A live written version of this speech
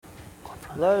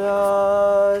Let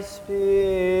us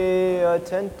be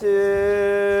attentive.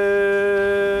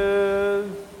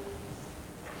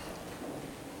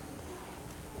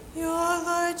 Your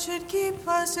Lord should keep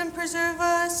us and preserve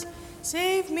us.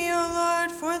 Save me, O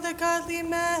Lord, for the godly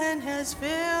man has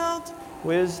failed.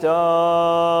 Wisdom.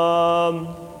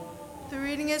 The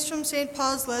reading is from St.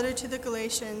 Paul's letter to the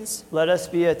Galatians. Let us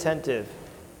be attentive.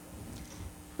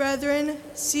 Brethren,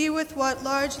 see with what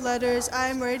large letters I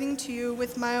am writing to you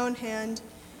with my own hand.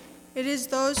 It is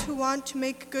those who want to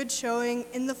make good showing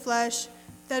in the flesh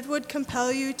that would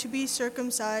compel you to be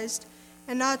circumcised,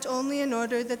 and not only in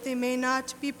order that they may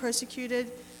not be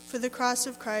persecuted for the cross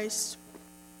of Christ.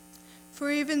 For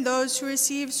even those who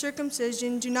receive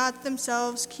circumcision do not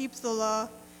themselves keep the law,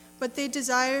 but they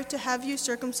desire to have you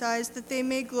circumcised that they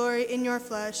may glory in your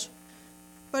flesh.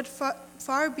 But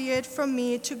far be it from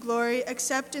me to glory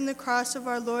except in the cross of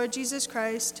our Lord Jesus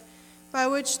Christ, by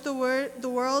which the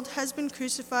world has been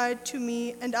crucified to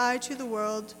me and I to the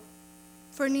world.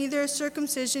 For neither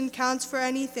circumcision counts for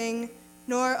anything,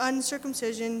 nor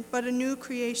uncircumcision, but a new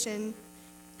creation.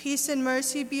 Peace and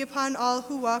mercy be upon all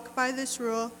who walk by this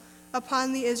rule,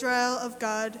 upon the Israel of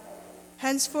God.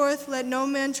 Henceforth let no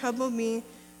man trouble me,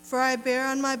 for I bear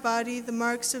on my body the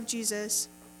marks of Jesus.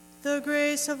 The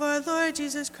grace of our Lord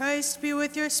Jesus Christ be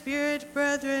with your spirit,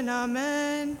 brethren.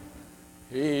 Amen.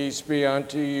 Peace be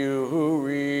unto you who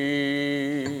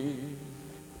read.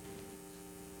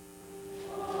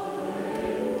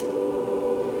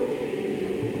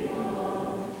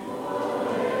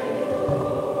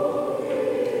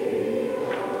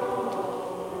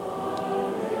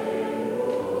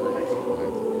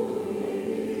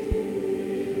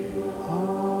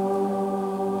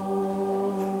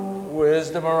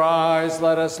 Wisdom arise,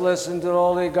 let us listen to the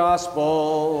Holy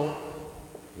Gospel.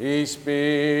 Peace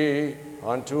be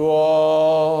unto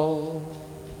all.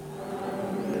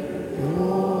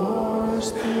 Your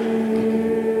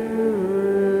spirit.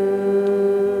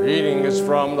 Reading is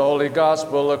from the Holy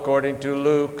Gospel according to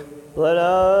Luke. Let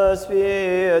us be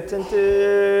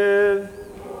attentive.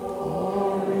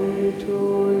 Glory to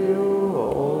you, O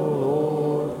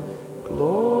Lord.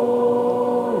 Glory.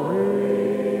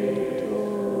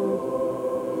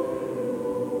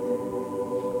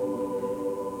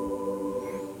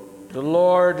 The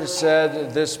Lord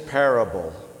said this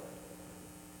parable.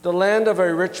 The land of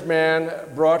a rich man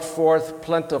brought forth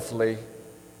plentifully,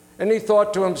 and he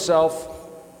thought to himself,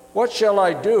 "What shall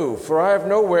I do? For I have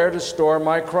nowhere to store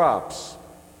my crops."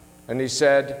 And he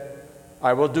said,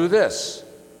 "I will do this.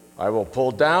 I will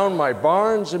pull down my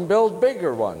barns and build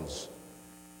bigger ones,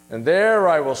 and there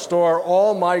I will store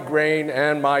all my grain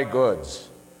and my goods.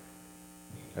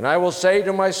 And I will say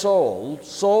to my soul,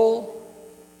 'Soul,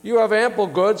 you have ample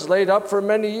goods laid up for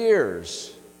many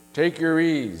years. Take your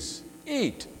ease,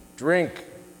 eat, drink,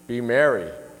 be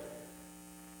merry.'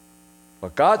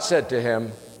 But God said to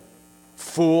him,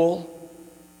 'Fool,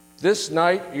 this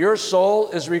night your soul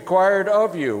is required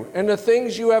of you, and the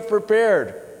things you have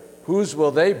prepared, whose will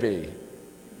they be?'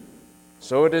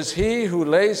 So it is he who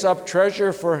lays up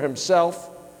treasure for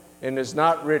himself and is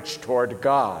not rich toward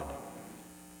God."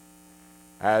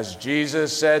 As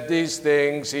Jesus said these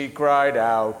things, he cried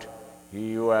out,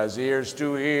 "He who has ears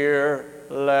to hear,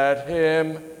 let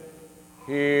him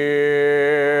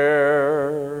hear."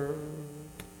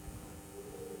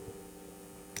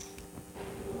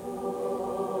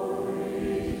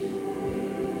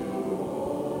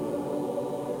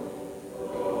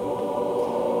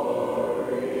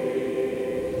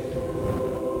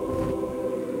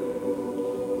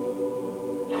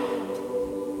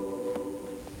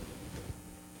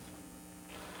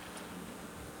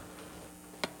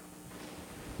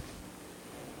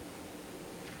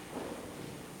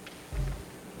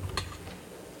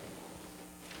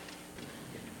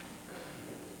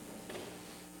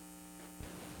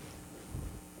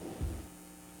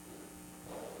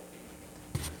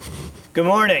 Good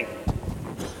morning.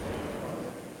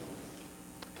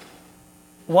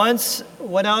 Once,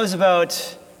 when I was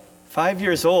about 5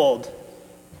 years old,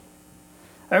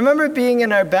 I remember being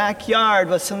in our backyard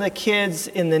with some of the kids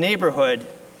in the neighborhood.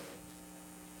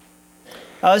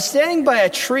 I was standing by a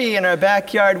tree in our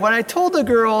backyard when I told a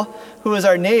girl who was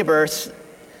our neighbor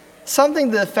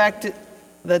something to the effect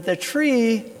that the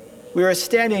tree we were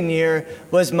standing near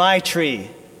was my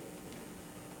tree.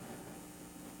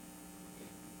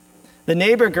 The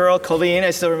neighbor girl, Colleen, I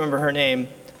still remember her name,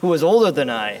 who was older than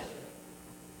I,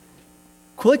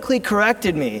 quickly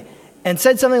corrected me and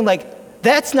said something like,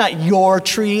 "That's not your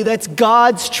tree, that's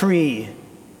God's tree."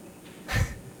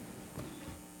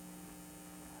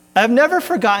 I've never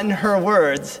forgotten her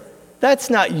words, "That's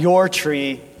not your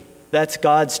tree, that's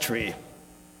God's tree."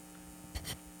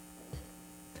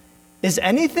 Is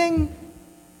anything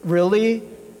really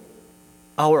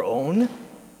our own?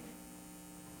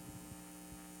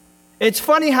 It's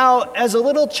funny how, as a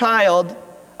little child,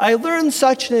 I learned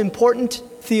such an important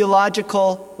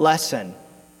theological lesson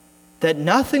that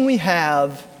nothing we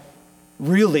have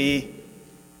really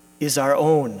is our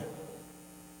own.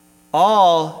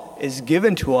 All is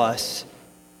given to us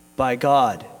by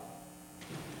God.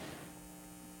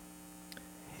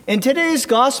 In today's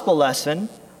gospel lesson,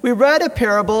 we read a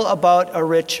parable about a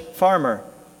rich farmer.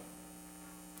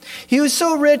 He was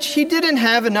so rich, he didn't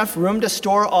have enough room to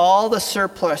store all the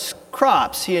surplus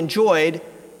crops he enjoyed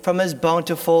from his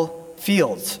bountiful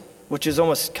fields, which is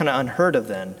almost kind of unheard of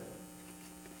then.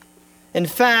 In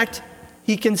fact,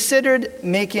 he considered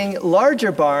making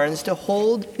larger barns to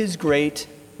hold his great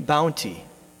bounty.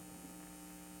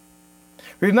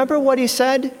 Remember what he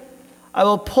said? I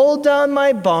will pull down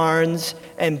my barns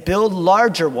and build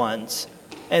larger ones,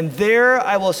 and there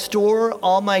I will store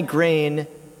all my grain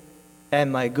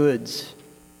and my goods.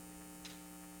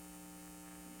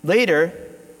 Later,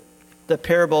 the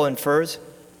parable infers,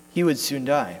 he would soon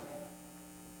die.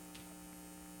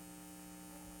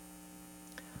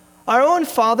 Our own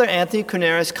Father Anthony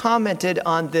Cuneris commented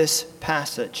on this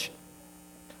passage.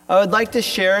 I would like to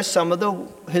share some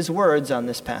of his words on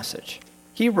this passage.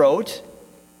 He wrote,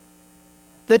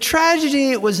 "The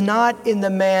tragedy was not in the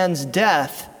man's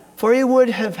death, for he would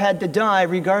have had to die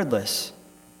regardless.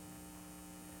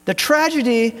 The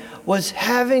tragedy was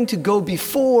having to go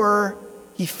before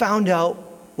he found out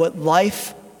what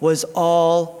life was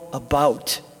all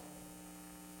about."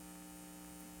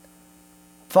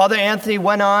 Father Anthony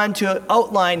went on to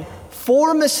outline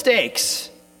 4 mistakes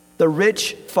the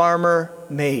rich farmer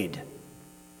made.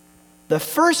 The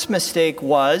first mistake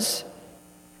was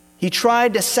he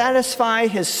tried to satisfy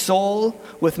his soul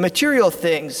with material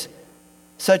things,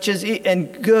 such as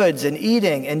goods and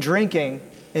eating and drinking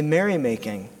and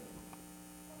merrymaking.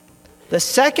 The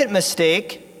second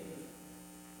mistake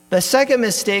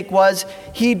was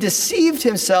he deceived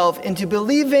himself into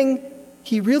believing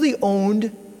he really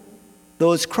owned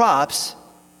those crops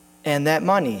and that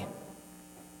money.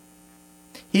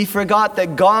 He forgot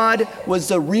that God was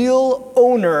the real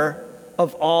owner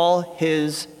of all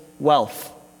his wealth.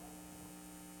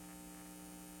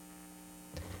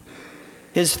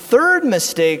 His third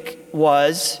mistake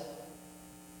was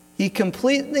he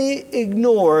completely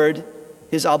ignored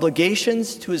his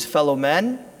obligations to his fellow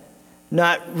men,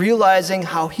 not realizing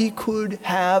how he could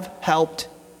have helped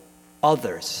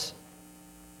others.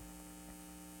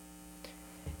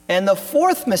 And the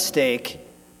fourth mistake,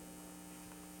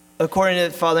 according to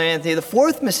Father Anthony, the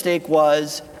fourth mistake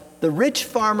was the rich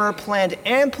farmer planned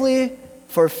amply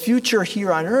for future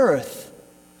here on earth,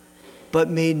 but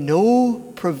made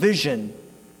no provision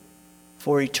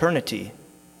for eternity.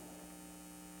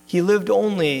 He lived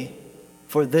only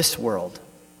for this world.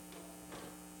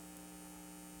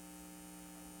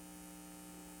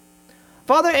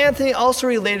 Father Anthony also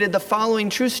related the following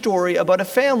true story about a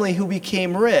family who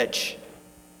became rich.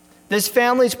 This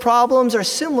family's problems are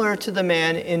similar to the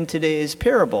man in today's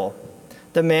parable.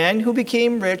 The man who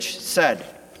became rich said,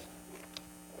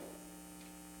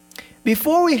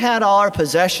 "Before we had all our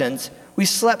possessions, we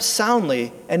slept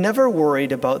soundly and never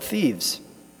worried about thieves.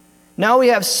 Now we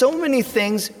have so many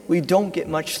things we don't get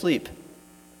much sleep.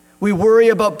 We worry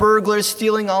about burglars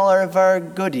stealing all of our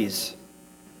goodies.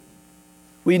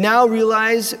 We now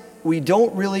realize we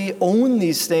don't really own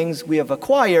these things we have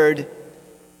acquired.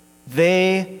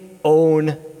 They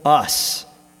own us.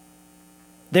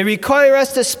 They require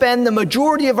us to spend the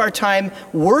majority of our time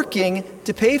working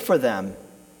to pay for them.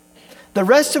 The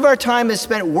rest of our time is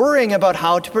spent worrying about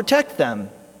how to protect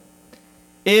them.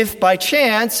 If by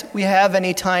chance we have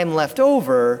any time left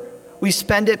over, we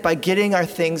spend it by getting our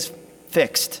things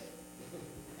fixed.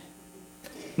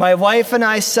 My wife and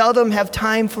I seldom have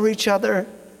time for each other.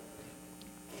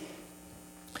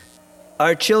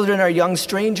 Our children are young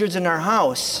strangers in our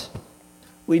house.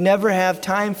 We never have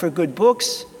time for good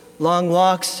books, long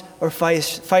walks, or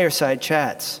fireside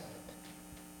chats.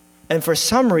 And for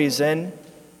some reason,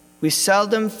 we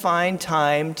seldom find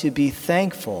time to be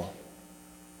thankful.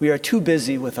 We are too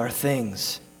busy with our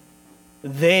things.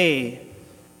 They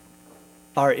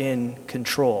are in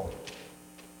control."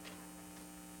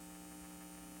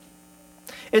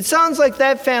 It sounds like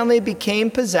that family became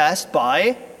possessed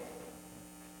by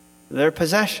their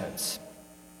possessions.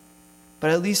 But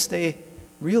at least they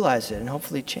realized it and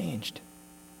hopefully changed.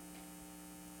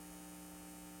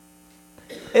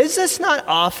 Is this not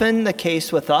often the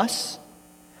case with us?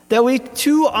 That we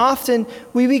too often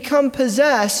become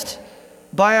possessed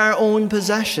by our own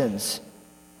possessions.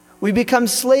 We become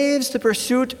slaves to the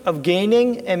pursuit of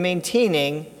gaining and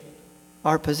maintaining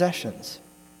our possessions.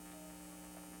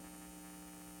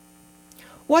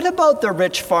 What about the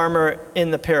rich farmer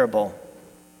in the parable?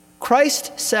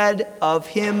 Christ said of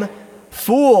him,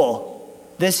 "Fool,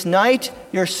 this night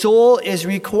your soul is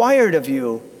required of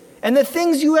you, and the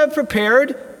things you have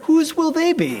prepared, whose will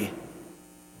they be?"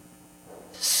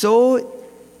 So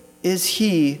is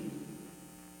he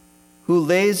who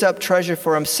lays up treasure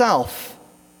for himself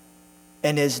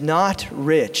and is not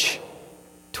rich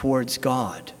towards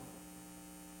God.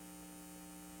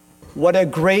 What a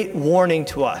great warning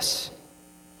to us.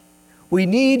 We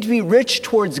need to be rich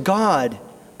towards God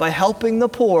by helping the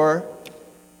poor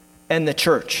and the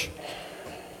church.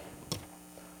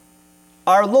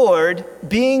 Our Lord,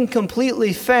 being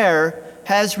completely fair,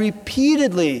 has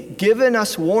repeatedly given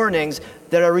us warnings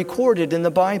that are recorded in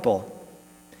the Bible.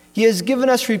 He has given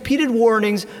us repeated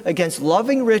warnings against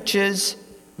loving riches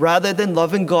rather than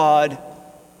loving God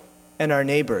and our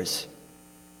neighbors.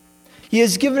 He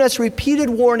has given us repeated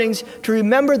warnings to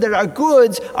remember that our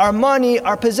goods, our money,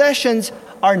 our possessions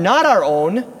are not our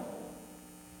own,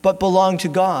 but belong to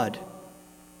God.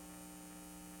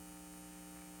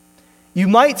 You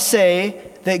might say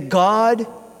that God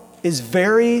is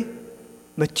very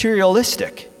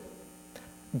materialistic.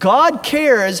 God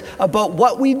cares about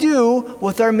what we do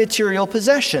with our material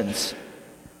possessions.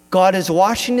 God is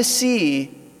watching to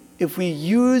see if we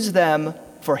use them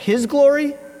for His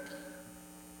glory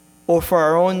or for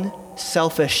our own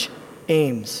selfish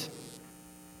aims.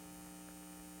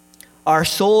 Our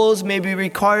souls may be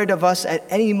required of us at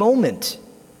any moment,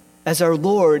 as our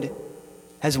Lord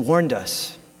has warned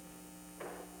us.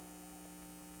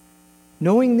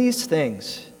 Knowing these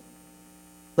things,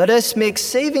 let us make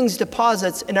savings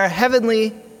deposits in our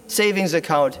heavenly savings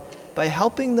account by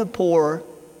helping the poor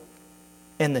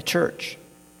and the church.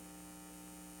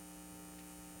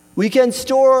 We can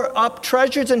store up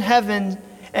treasures in heaven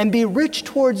and be rich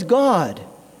towards God,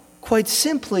 quite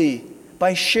simply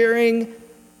by sharing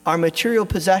our material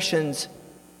possessions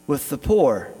with the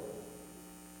poor.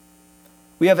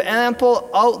 We have ample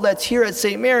outlets here at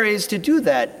St. Mary's to do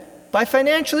that by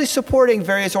financially supporting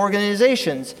various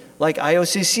organizations like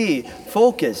IOCC,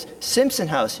 Focus, Simpson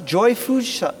House, Joyce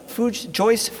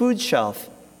Food Shelf,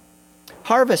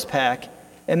 Harvest Pack,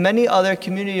 and many other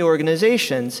community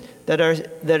organizations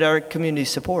that our community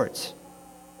supports.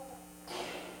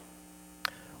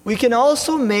 We can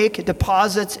also make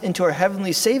deposits into our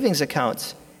heavenly savings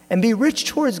accounts and be rich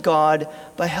towards God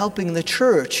by helping the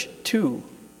church too.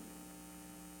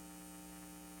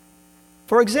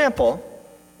 For example,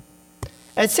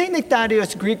 at St.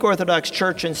 Ignatius Greek Orthodox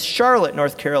Church in Charlotte,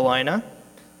 North Carolina,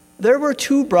 there were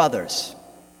two brothers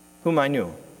whom I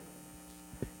knew,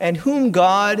 and whom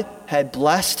God had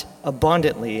blessed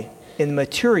abundantly in the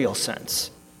material sense.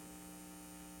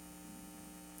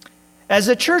 As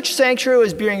the church sanctuary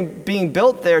was being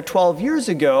built there 12 years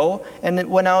ago, and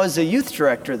when I was a youth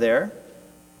director there,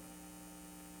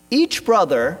 each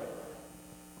brother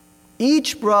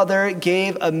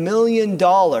gave $1 million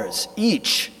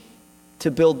each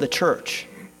to build the church.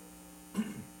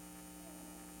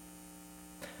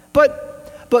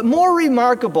 But more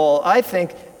remarkable, I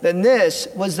think, than this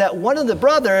was that one of the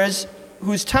brothers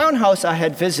whose townhouse I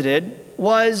had visited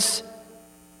was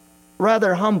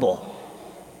rather humble.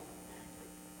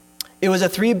 It was a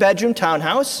 3-bedroom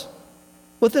townhouse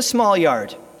with a small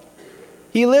yard.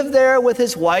 He lived there with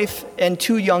his wife and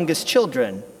 2 youngest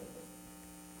children.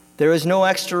 There was no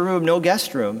extra room, no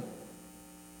guest room.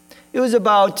 It was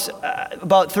about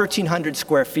 1,300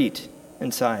 square feet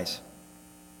in size.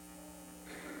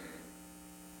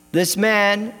 This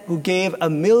man who gave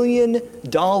 $1 million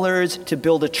to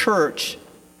build a church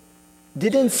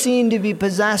didn't seem to be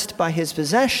possessed by his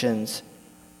possessions,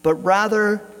 but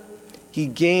rather he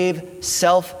gave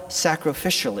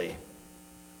self-sacrificially.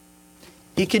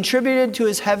 He contributed to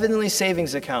his heavenly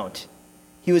savings account.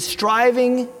 He was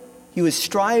striving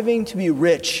to be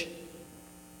rich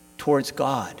towards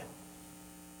God.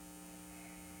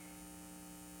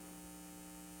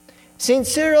 St.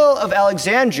 Cyril of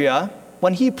Alexandria,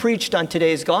 when he preached on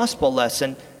today's gospel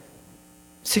lesson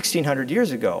 1,600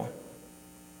 years ago,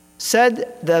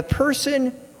 said the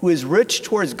person who is rich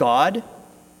towards God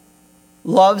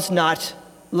does not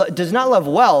love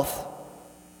wealth,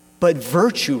 but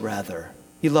virtue rather.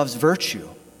 He loves virtue.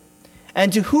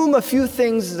 And to whom a few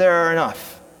things there are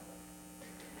enough,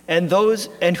 and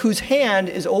whose hand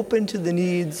is open to the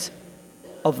needs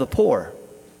of the poor,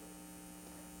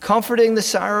 comforting the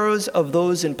sorrows of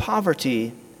those in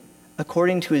poverty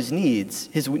according to his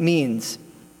means,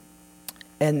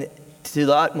 and to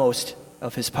the utmost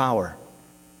of his power.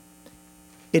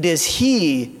 It is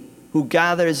he who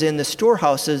gathers in the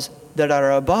storehouses that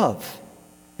are above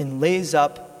and lays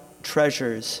up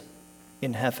treasures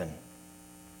in heaven.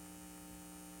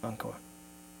 Unquote.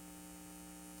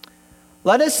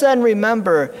 Let us then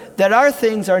remember that our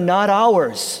things are not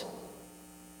ours,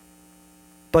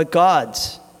 but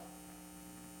God's.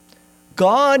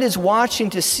 God is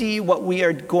watching to see what we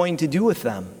are going to do with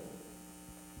them.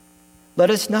 Let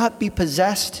us not be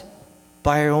possessed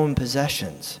by our own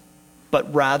possessions,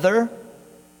 but rather,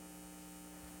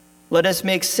 let us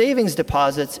make savings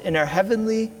deposits in our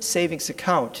heavenly savings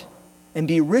account and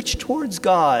be rich towards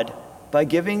God by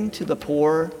giving to the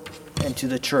poor and to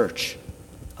the church.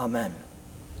 Amen.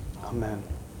 Amen.